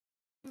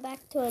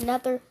Back to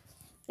another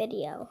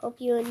video.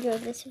 Hope you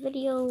enjoyed this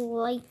video.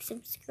 Like,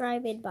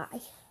 subscribe, and bye.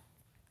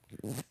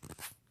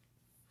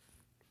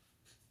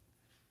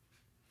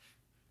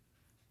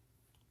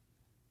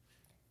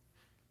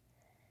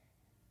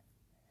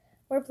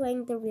 We're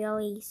playing the real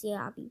easy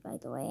obby, by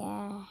the way.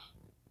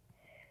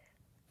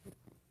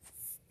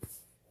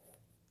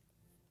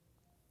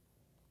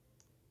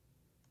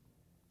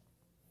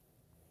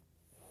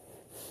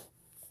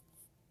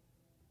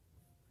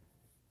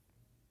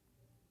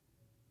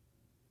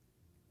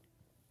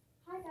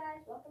 Hi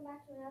guys, welcome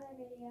back to another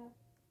video.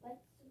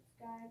 Like,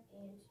 subscribe,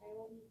 and today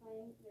we'll be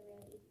playing the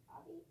real easy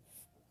obby.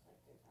 Looks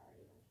like there's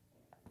already a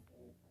bunch of players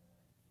here.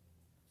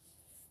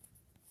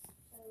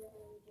 So we're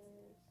going to be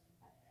doing this.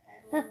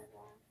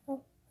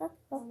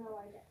 Oh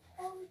no, I did.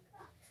 Oh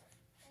god,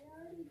 I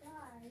already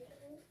died.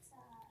 It's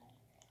sad.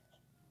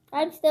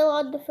 I'm still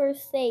on the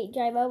first stage.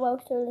 I'm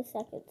almost on the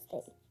second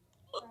stage.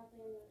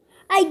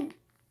 I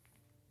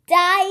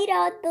died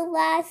on the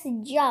last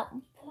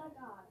jump. Oh my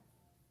god,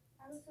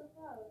 I was so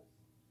close.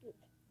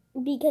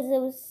 Because it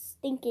was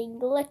stinking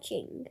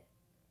glitching.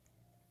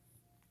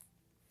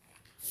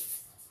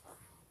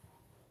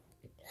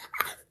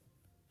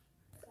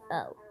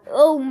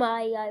 Oh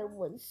my, I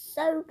was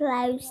so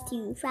close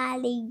to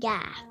falling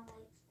down. I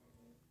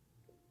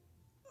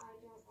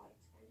don't like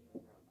spending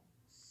Robux.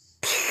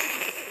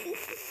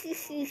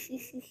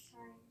 Trying to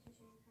change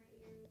my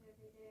ears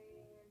every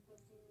day and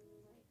posting like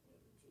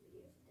maybe 2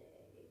 videos a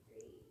day, 3,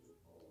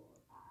 4,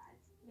 5,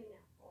 maybe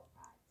not 4,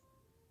 5,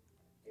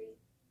 3,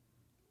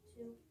 2,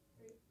 3,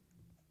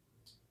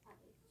 at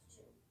least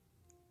 2.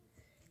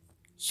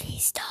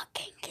 She's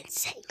talking and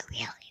saying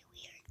really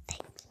weird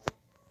things.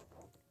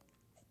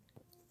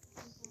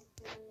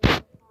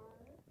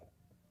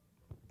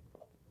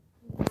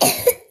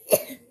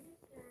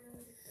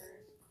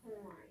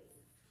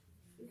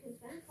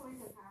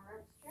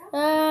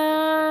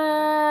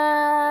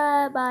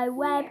 My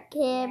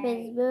webcam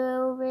is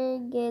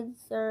moving in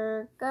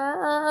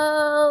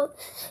circles.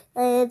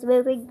 It's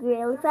moving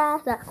really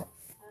fast.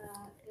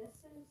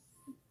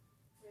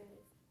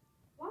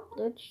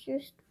 Let's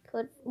just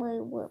put my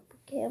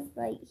webcam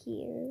right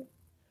here.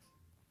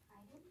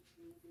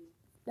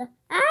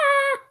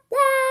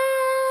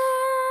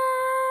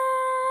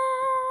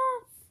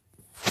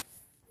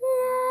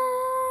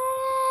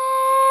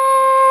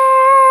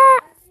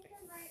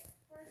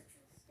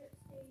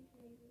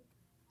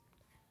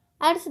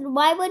 Addison,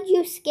 why would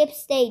you skip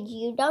stage?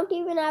 You don't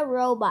even have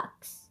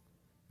Robux.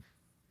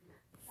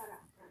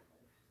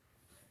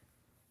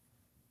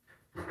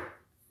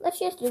 Let's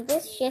just do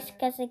this just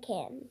because I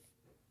can.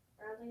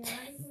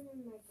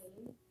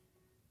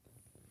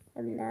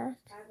 I'm not.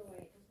 By the way,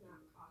 it does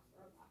not cost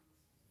Robux.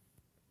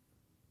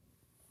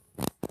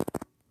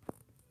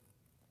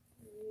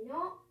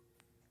 No.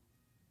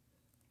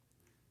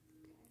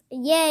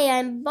 Yay,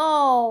 I'm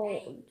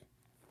bald.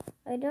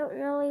 I don't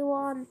really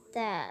want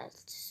that.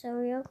 So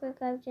real quick,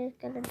 I'm just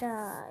gonna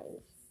die.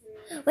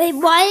 Wait,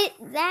 what?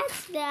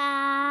 That's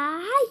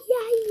not.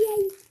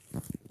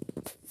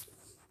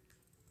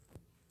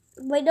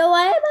 Wait, no,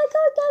 why am I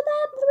going down?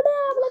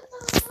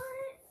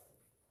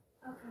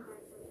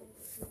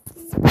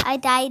 I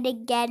died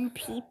again,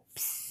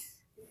 peeps.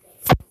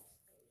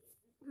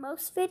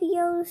 Most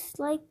videos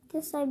like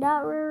this, I'm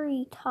not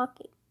really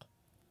talking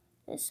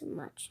this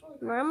much.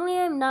 Normally,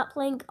 I'm not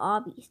playing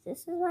obbies.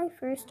 This is my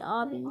first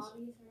obbies.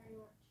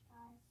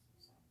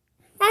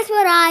 That's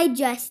what I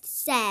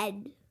just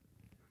said.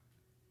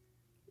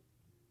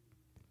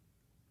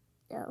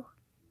 No.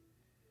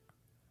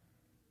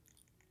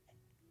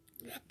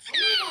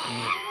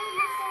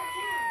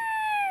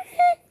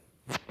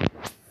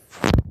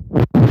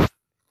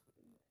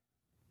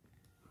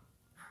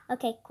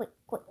 Okay, quick.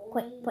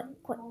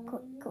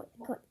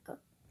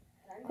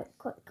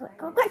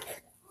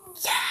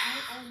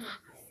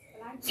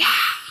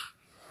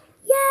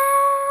 Yeah.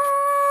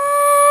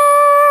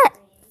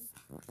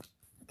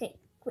 Okay,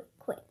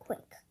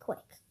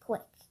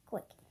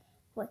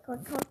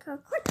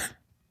 quick.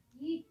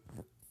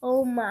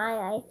 Oh my,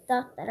 I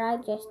thought that I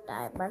just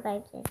died, but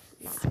I just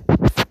not.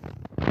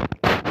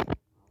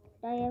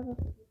 I have a...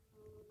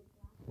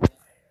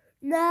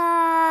 No!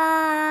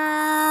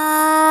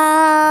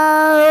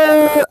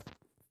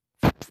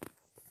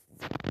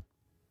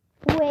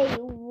 Wait,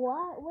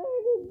 what? Where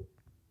did...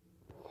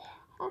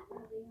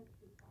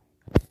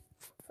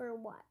 For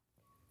what?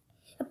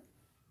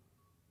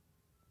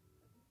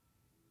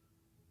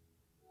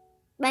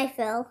 I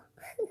fell.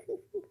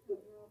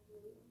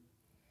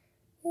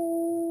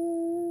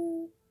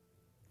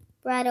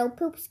 Brado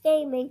Poops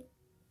Gaming.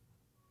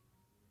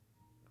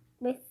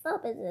 My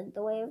thumb is in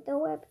the way of the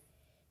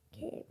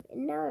webcam.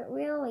 And now it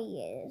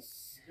really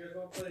is. You guys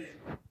want to play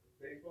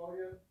baseball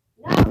yet?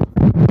 No.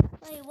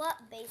 Wait, what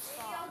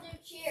baseball? Maybe I'll do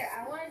cheer. I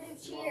want to do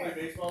cheer. You want to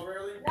play baseball,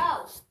 Riley?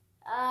 No.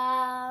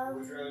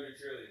 Would you rather do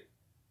cheerleading?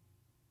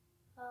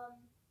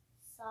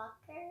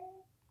 Soccer?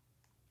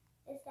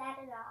 Is that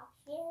an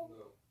option?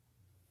 No.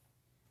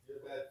 You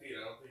have bad feet. I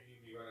don't think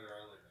you'd be running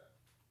around like that.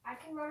 I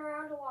can run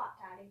around a lot,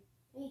 Daddy.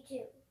 Me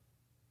too.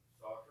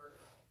 Soccer?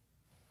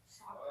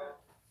 Soccer.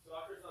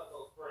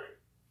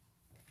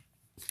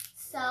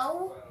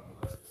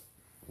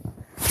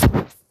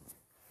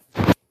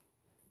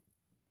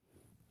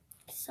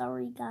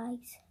 sorry,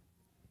 guys.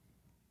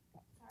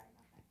 Sorry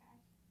about that,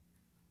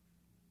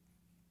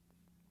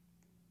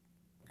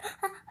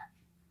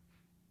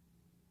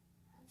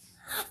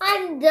 guys.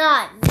 I'm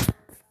done.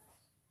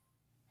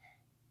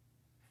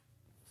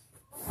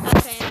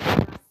 Okay, I'm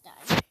not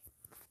done.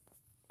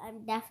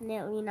 I'm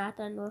definitely not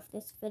done with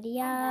this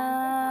video.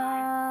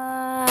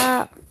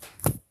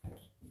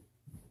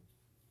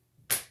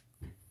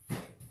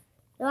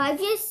 No, I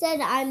just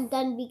said I'm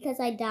done because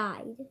I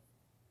died.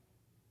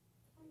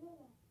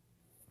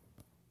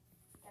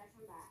 Guys,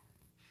 I'm back.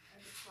 I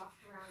just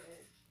walked around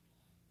and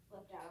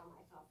flipped out on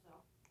myself, so.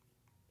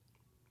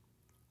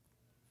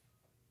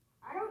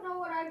 I don't know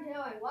what I'm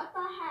doing. What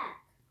the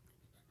heck?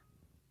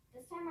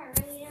 This time I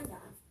really am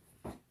done.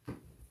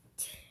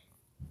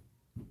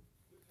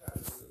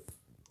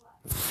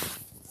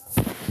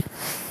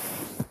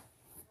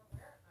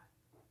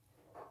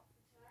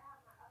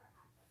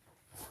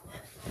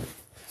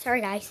 Sorry,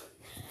 guys.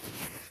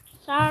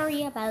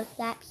 Sorry about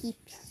that,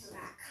 peeps. I'm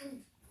back.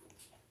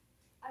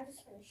 I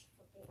just finished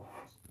flipping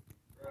out.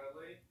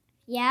 Bradley,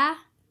 Yeah?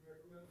 you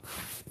recommend?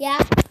 Yeah?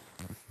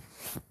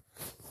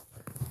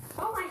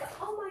 Oh my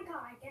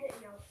god, I get it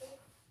now.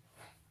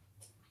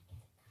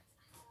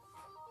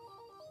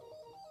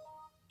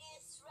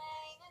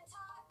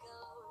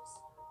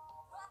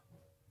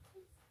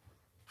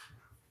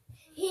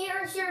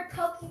 Here's your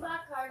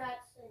Pokemon card.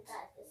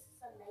 This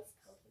is a nice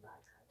Pokemon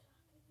card.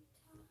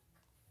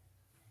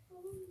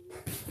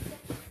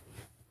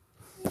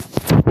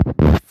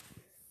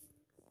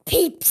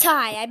 Peeps,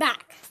 hi, I'm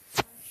back.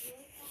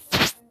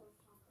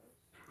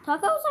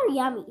 Tacos are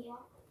yummy. Do you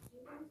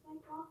guys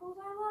like waffles?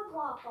 I love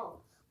waffles.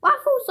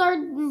 Waffles are... So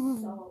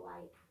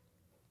alike.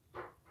 I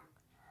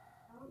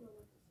don't know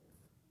what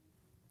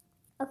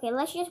this is. Okay,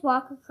 let's just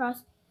walk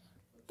across.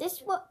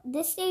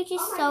 This stage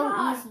is Oh my so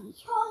God.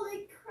 easy. Holy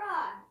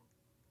crap.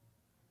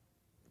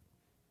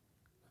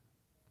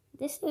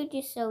 This stage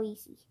is so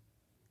easy.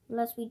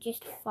 Unless we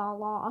just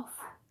fall off.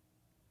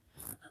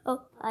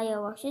 Oh, I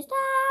almost just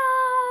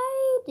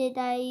died. Did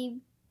I...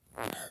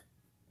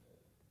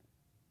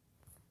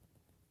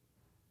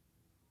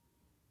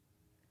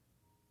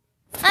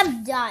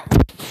 I'm done.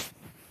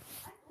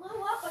 I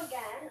blew up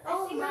again.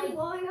 Oh I see my- I'm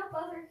blowing up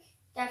other.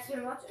 That's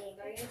your watch game.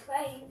 Are you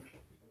playing?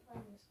 I'm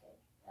playing this game.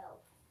 Oh.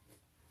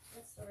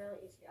 That's the really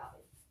easy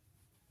obby.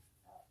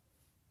 Guys,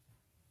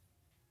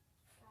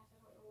 I don't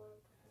know what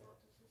I'm putting out.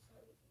 This is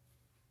so easy.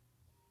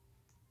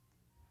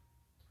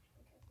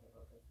 I think I can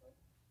go this way.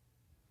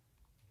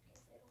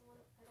 Because I don't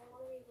want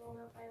to be blown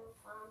up by a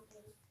clown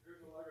thing. Here's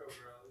a Lego,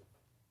 Bradley.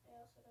 I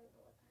also don't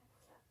know what the heck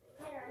exactly.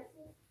 Here, I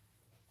see.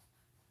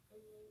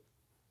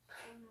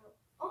 Oh no.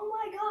 Oh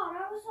my god,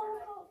 I was so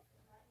close.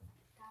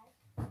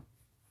 Guys.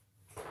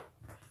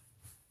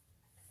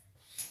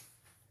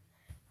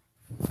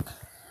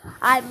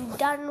 I'm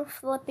done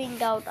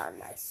flipping out on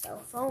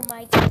myself. Oh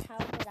my god, how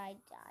did I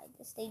die?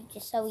 This stage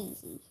is so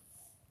easy.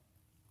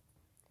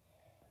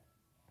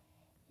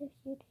 If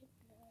you did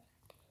not.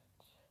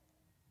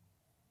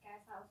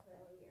 Guys, that was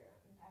really weird.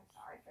 And I'm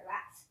sorry for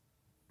that.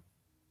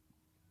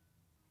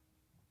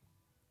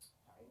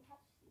 Sorry you have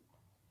to see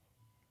that.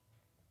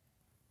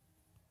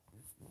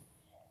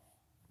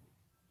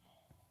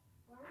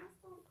 Where am I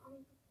still on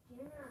the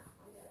camera?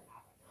 I'm doing that right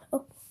now.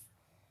 Oh.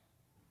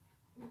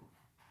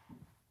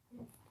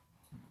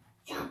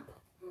 Jump!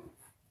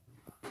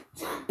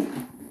 Jump!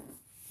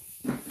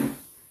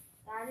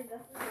 Daddy,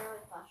 this is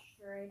really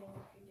frustrating if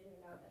you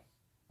didn't notice.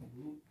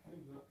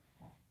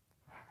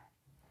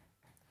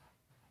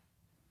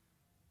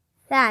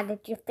 Dad,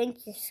 did you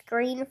think your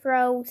screen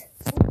froze?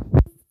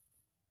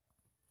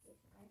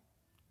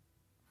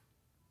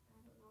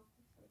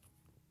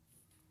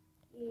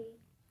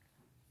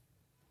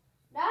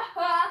 No!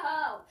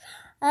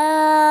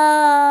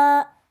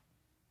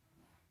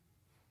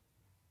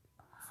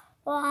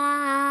 Wow.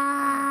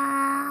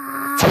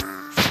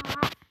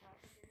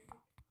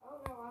 Oh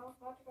no, I was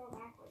about to go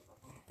backwards.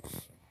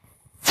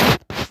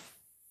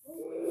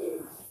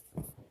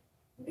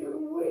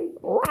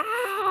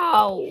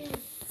 Wow.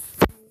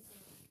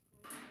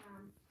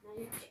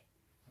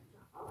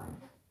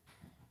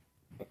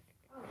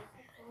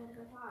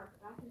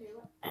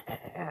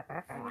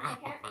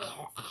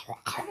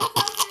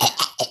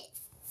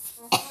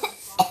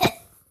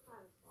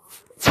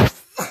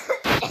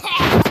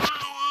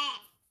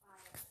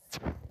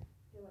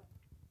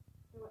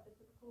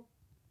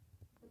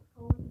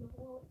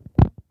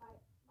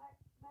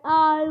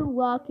 I'm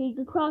walking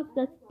across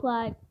this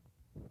plaque.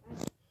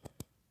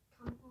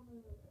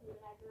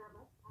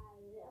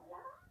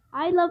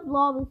 I love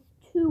llamas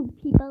too,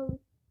 people.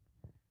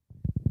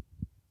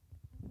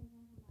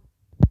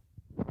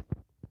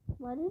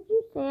 Why did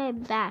you say I'm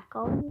back?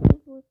 All you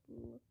did was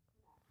look.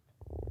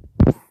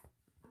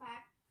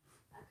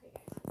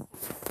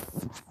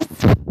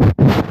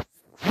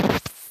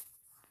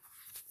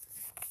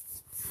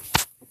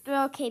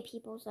 Okay,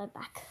 people, so I'm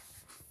back.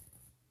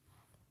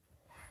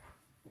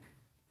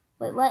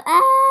 Wait, what?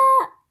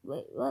 Ah!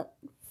 Wait, what?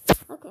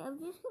 Okay, I'm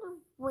just gonna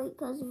wait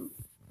because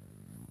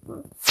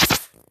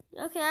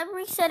Okay, I'm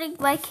resetting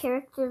my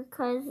character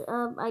because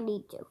I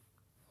need to.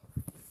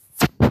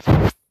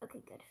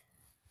 Okay, good.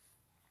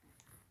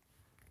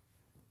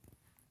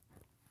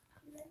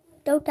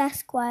 Don't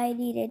ask why I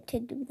needed to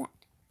do that.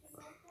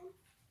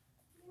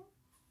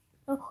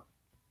 Oh.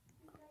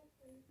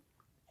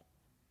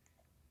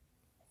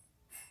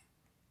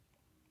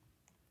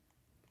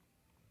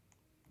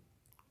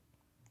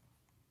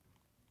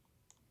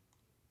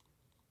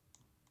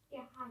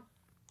 Yeah, hi.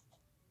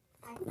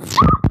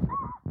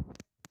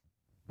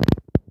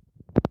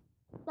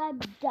 I'm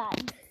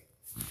done.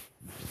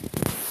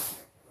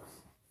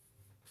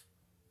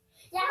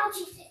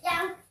 Youchies,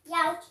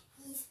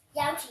 youchies,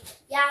 youchies,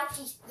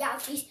 youchies,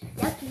 youchies,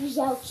 youchies,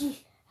 youchies.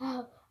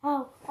 Ow,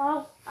 ow,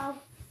 ow, ow.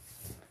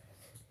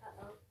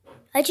 Uh-oh.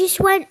 I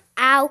just went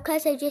out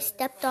because I just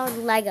stepped on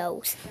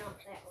Legos. Not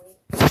that way.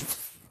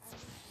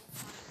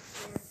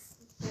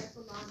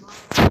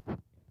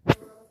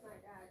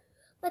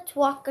 Let's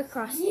walk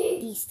across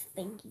these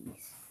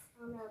thingies.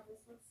 Oh no, this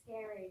looks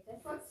scary.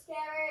 This looks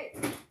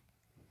scary.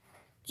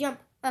 Jump.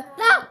 No!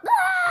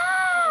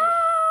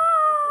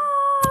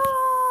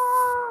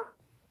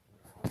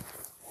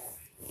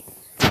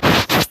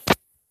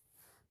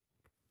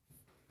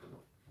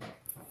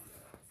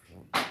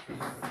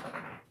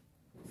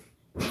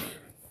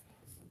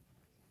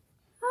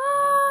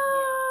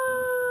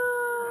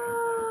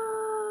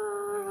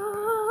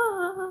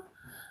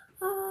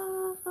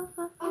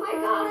 Oh my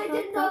god, I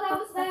didn't know that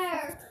was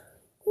there.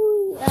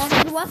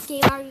 What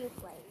game are you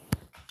playing?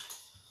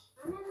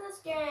 I'm in this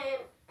game,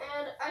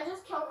 and I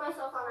just killed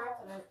myself on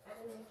accident. I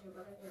didn't mean to,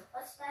 but I did.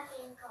 What's that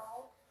game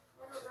called?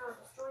 I don't know.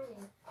 Destroy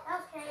me.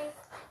 Okay.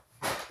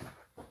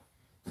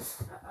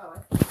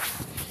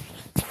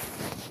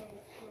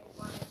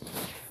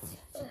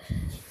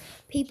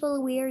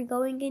 People, we are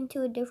going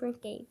into a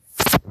different game.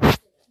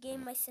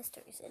 Game my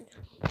sister is in.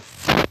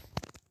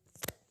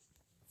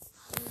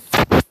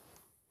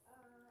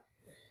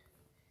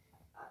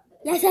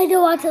 Yes, I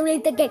know how to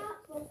leave the game.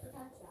 Close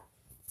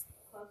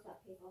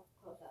up, people.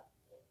 Close up.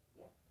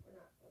 Yeah, we're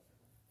not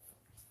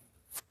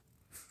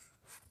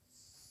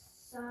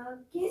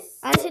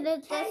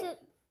close up.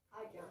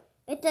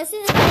 It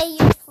doesn't say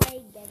you're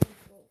playing anything.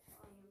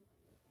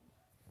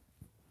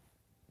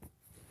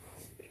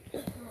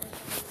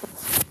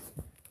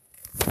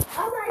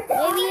 Oh my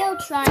god. Maybe I'll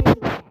try it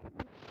again.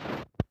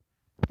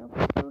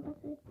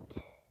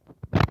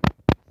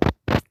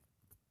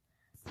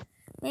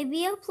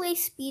 Maybe I'll play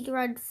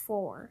Speedrun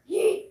 4.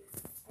 Yeet.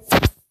 Oh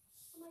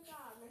my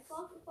god, my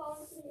phone is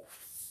falling to the...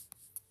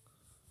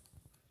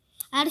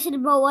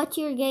 Addison, but what's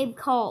your game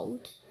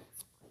called?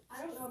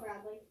 I don't know,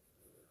 Bradley.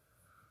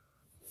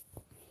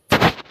 I'm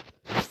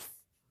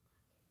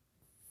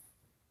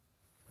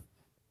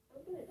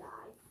gonna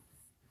die.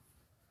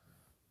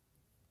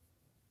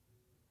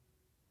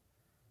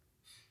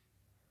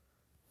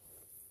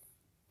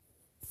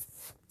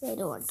 I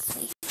don't want to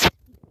say.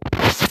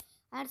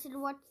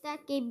 Addison, what's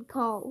that game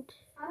called?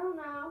 I don't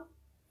know.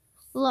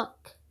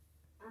 Look.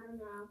 I don't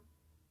know.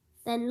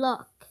 Then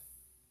look.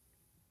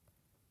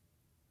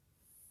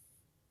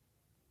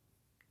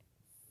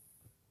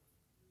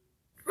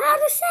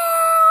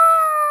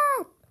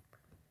 Addison!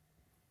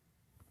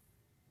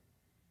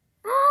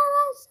 Addison!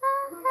 Oh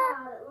my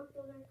god, it looked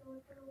like I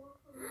was gonna walk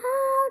on.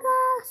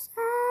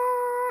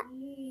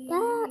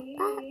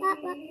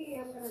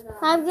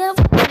 I'm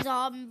gonna play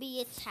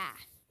zombie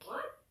attack.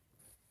 What?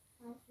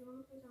 Do you want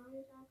to play zombie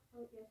attack? Oh,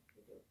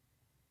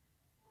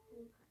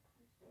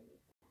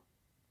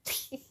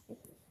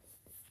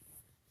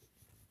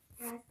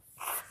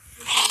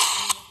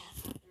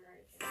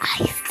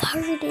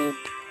 yes, you do.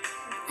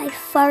 I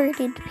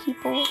farted,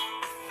 people.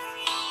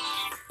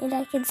 And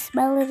I can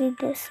smell it and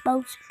it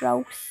smells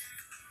gross.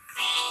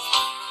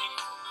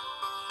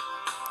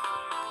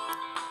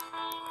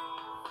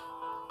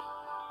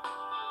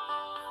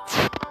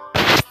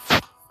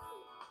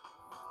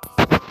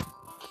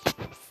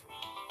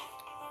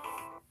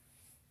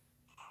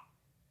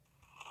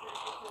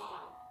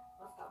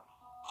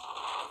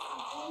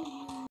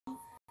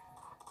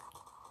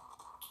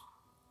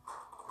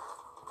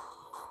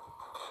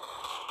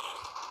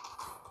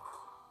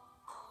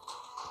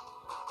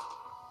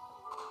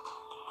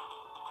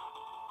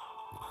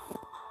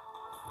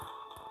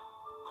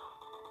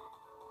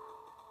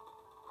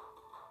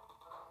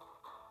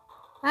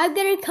 I'm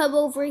gonna come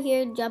over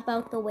here and jump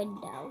out the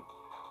window.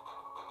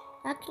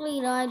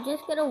 Actually, no, I'm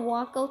just gonna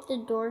walk out the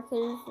door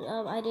because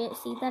I didn't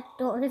see that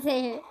door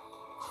there.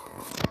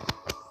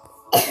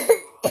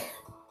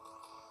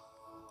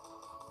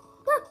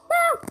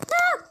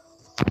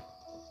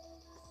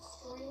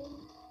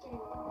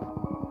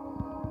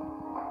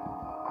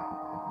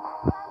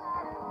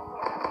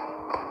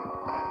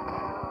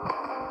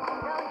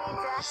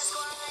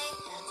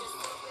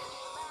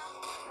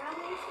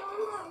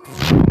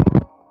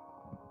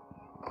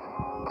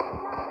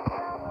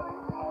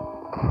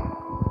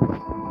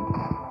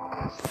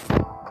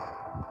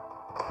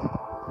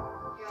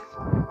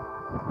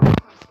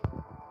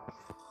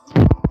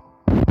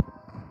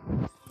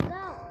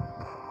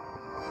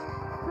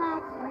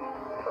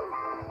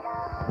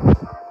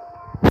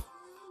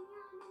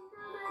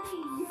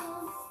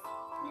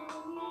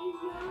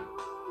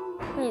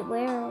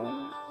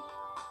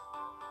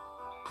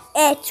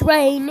 It's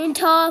raining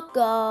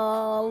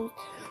tacos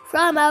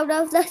from out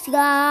of the Are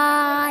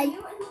sky. you in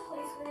the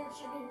place where you're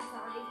shooting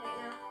zombies right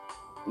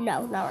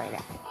now? No, not right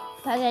now.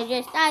 Because I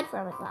just died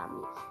from a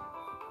zombie. Well,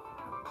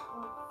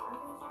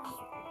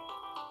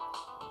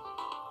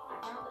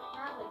 I'm gonna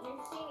try to get. Did you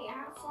see me? I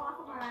have a sloth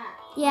on my back.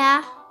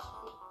 Yeah.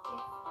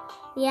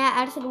 Yeah,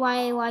 Addison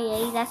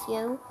YAYA, that's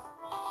you.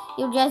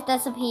 You just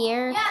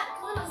disappeared. Yeah,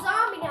 because I'm a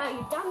zombie now,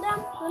 you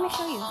dum-dum. Let me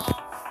show you.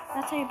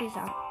 That's how you be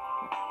zombie.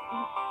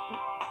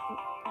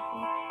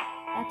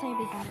 That's how you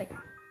be zombie.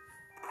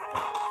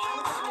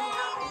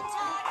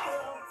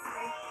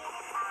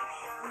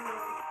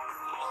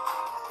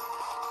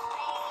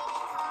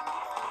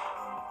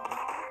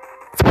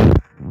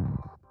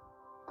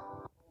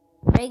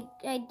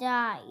 I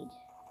died.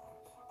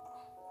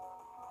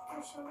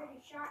 Because somebody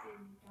shot you, you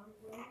dumb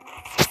boy.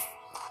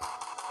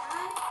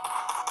 Guys,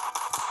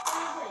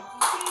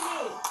 you see me?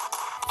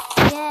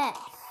 Yes.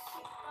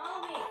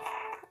 Follow me.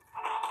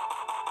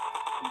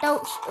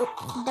 Don't shoot.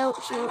 Don't I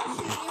shoot won't me.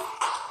 shoot you.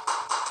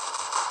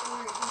 Don't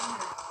worry, it doesn't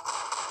hurt.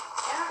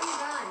 Get out your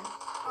gun.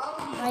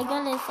 Follow me. My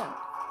gun is The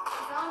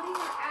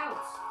zombies are out,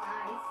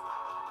 guys.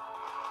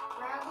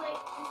 Bradley.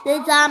 The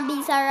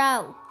zombies are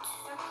out.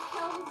 Let's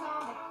kill the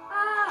zombie.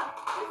 Ah!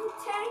 There's a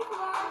tank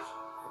launch.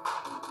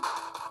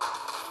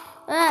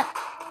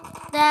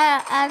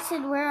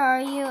 Addison, where are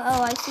you?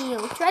 Oh, I see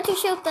you. Try to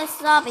shoot this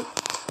zombie.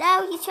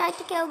 No, he tried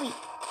to kill me.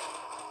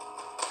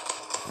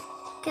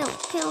 Kill.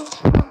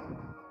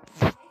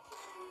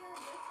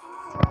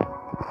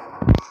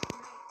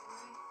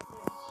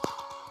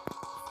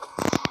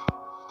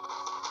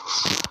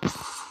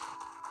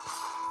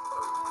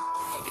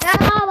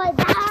 No, I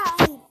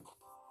died.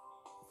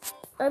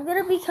 I'm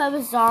gonna become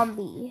a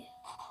zombie.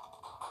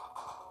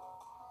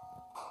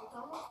 It's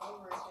almost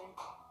over, I think.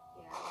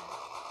 Yeah.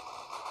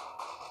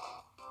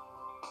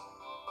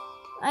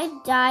 I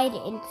died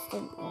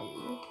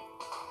instantly.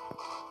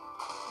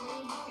 When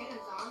you became a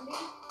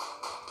zombie?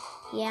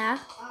 Yeah.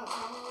 Oh,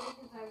 probably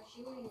because I was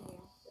shooting you.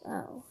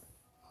 Oh.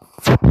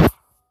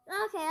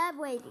 Okay, I'm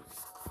waiting.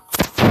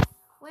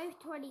 Wave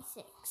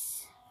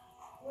 26.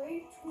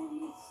 Wave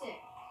 26.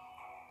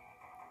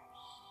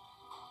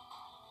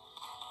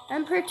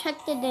 I'm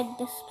protected in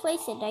this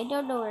place and I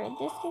don't know where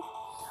this is.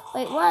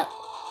 Wait, what?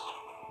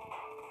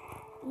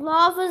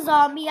 Lava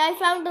zombie. I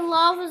found a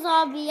lava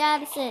zombie,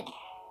 Addison.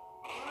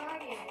 Where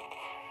are you?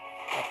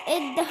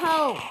 In the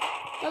hole.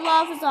 The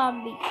lava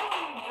zombie.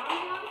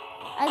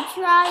 I'm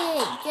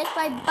trying. Just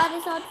my butt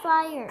is on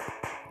fire.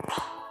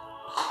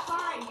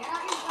 Fine, get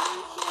out your gun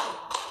and shoot.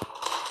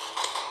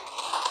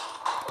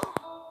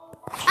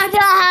 I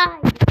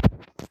died.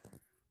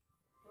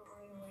 Don't worry, the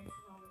wave is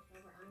almost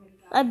over.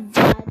 I'm gonna die. I'm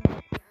done.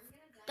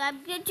 Yeah, I'm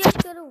just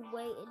gonna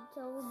wait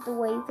until the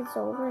wave is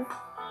over.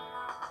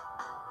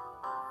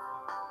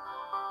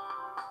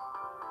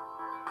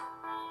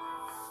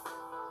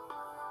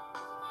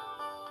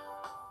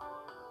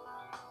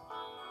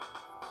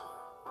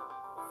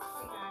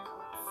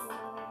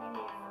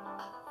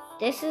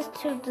 This is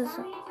to the.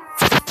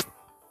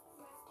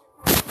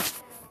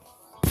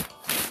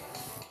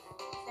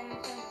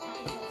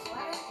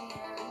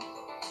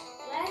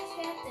 Let's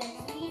get this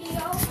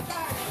video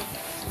started.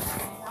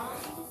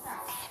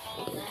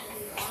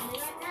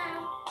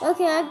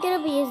 Okay, I'm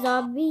gonna be a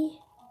zombie.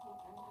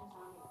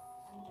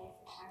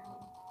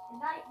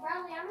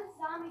 Bradley, I'm a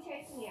zombie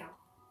chasing you.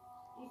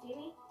 Do you see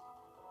me?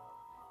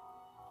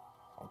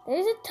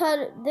 There's a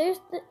ton. There's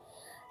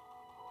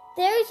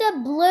a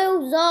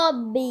blue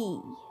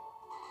zombie.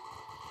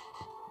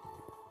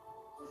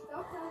 Just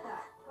go kill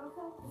that. Go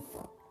kill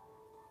people.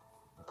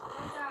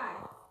 Don't die.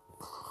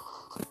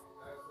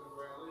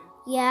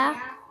 Yeah.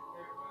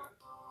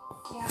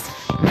 Yeah.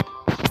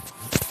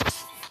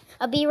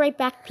 I'll be right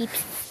back,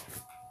 peeps.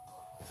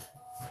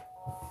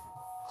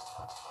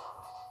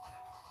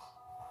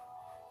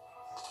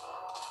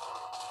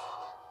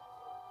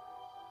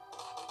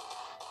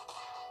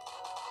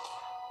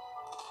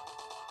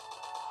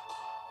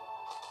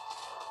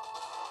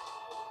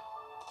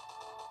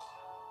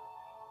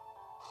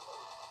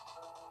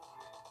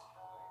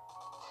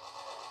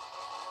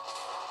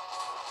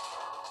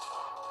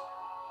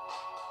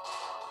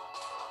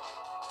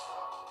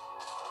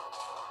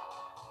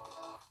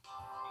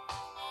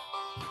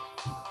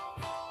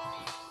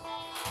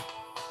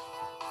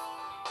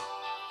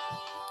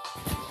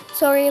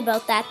 Sorry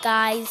about that,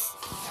 guys.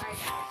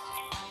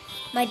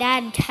 My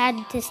dad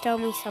had to tell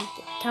me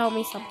something.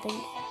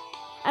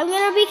 I'm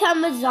gonna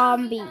become a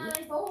zombie.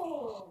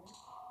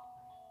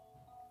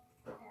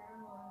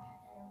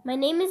 My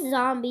name is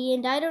Zombie,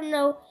 and I don't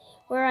know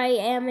where I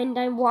am, and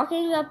I'm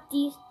walking up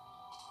these.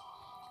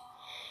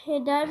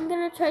 And I'm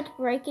gonna try to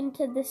break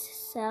into this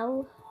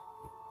cell.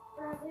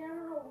 Bradley, I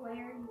don't know where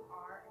you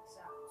are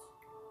except.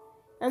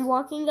 I'm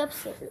walking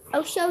upstairs.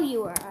 I'll show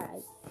you where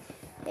I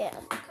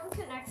am. Come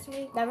sit next to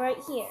me. I'm right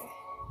here.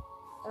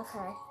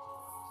 Okay.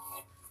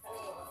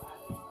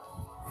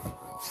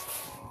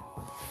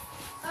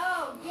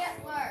 Oh,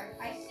 Hitler,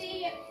 I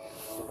see it.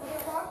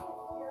 You're on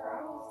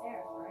the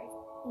stairs, right?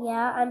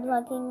 Yeah, I'm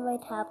plugging my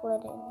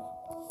tablet in.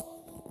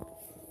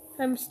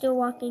 I'm still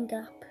walking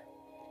up.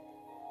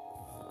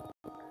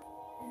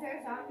 Is there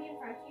a zombie in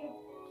front of you?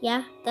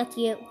 Yeah, that's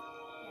you. Yeah,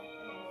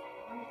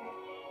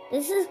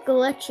 it is. This is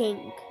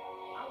glitching.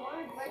 I want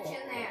to glitch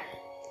in there.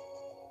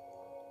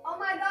 Oh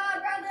my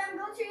god, Bradley, I'm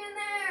glitching in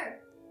there!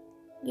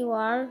 You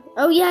are?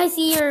 Oh yeah, I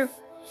see your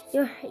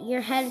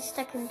head is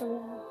stuck in the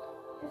wall.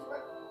 Just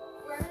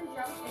run and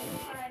jump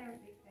inside of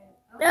the thing.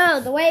 Oh.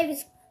 No, the wave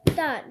is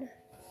done.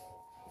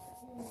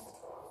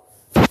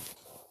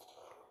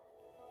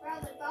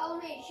 Bradley, follow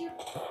me.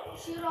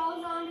 Shoot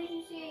all zombies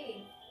you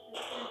see.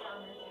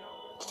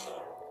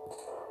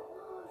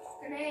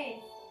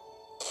 Grenade.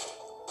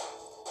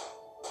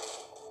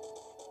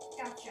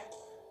 Gotcha.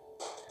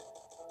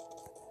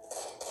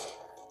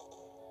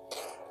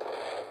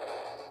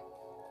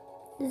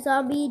 The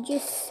zombie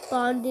just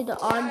spawned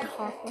on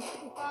top of me.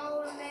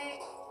 Follow me.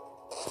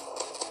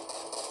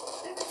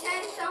 There's a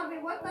tank zombie.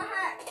 What the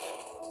heck?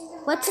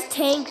 What's a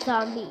tank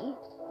zombie?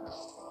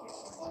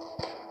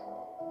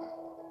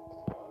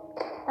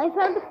 I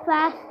found a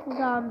fast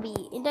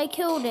zombie and I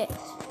killed it.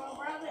 Well,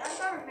 Bradley, I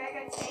found a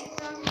mega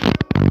tank zombie.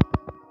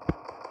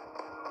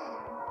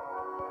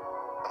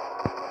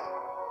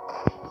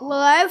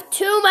 Well, I have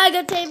 2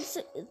 mega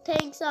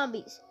tank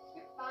zombies.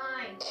 You're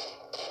fine.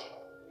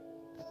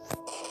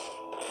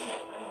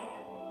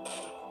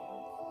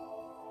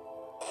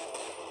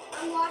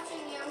 I'm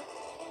watching you.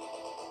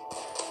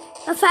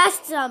 A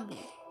fast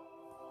zombie.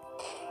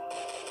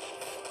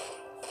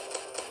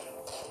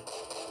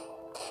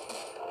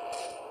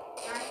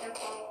 Guys, they're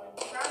following.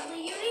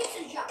 Bradley, you need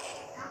to jump.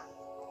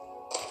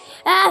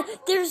 Ah,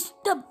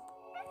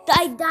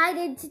 I died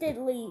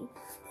instantly.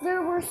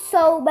 There were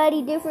so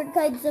many different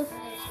kinds of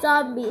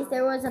zombies.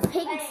 There was a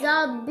pink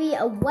zombie,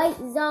 a white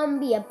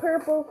zombie, a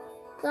purple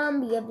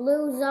zombie, a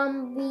blue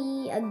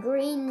zombie, a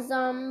green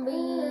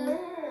zombie,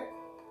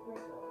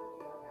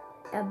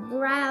 a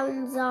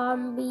brown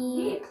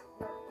zombie,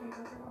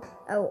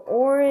 an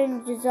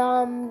orange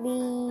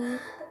zombie.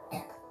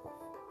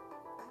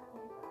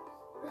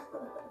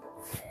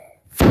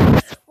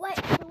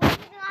 Wait,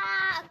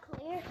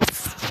 clear.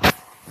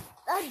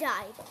 I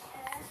died.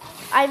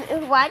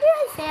 Why did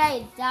I say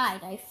I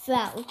died? I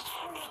fell.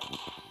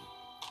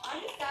 I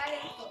just died in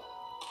the foot.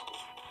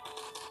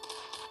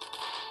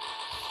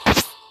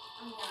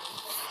 I'm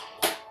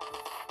done.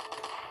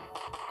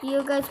 Do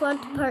you guys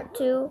want part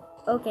 2?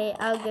 Okay,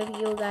 I'll give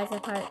you guys a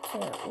part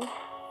 2.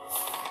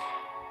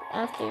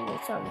 After the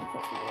song.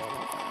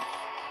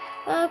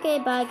 Okay,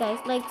 bye guys.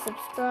 Like,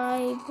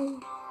 subscribe.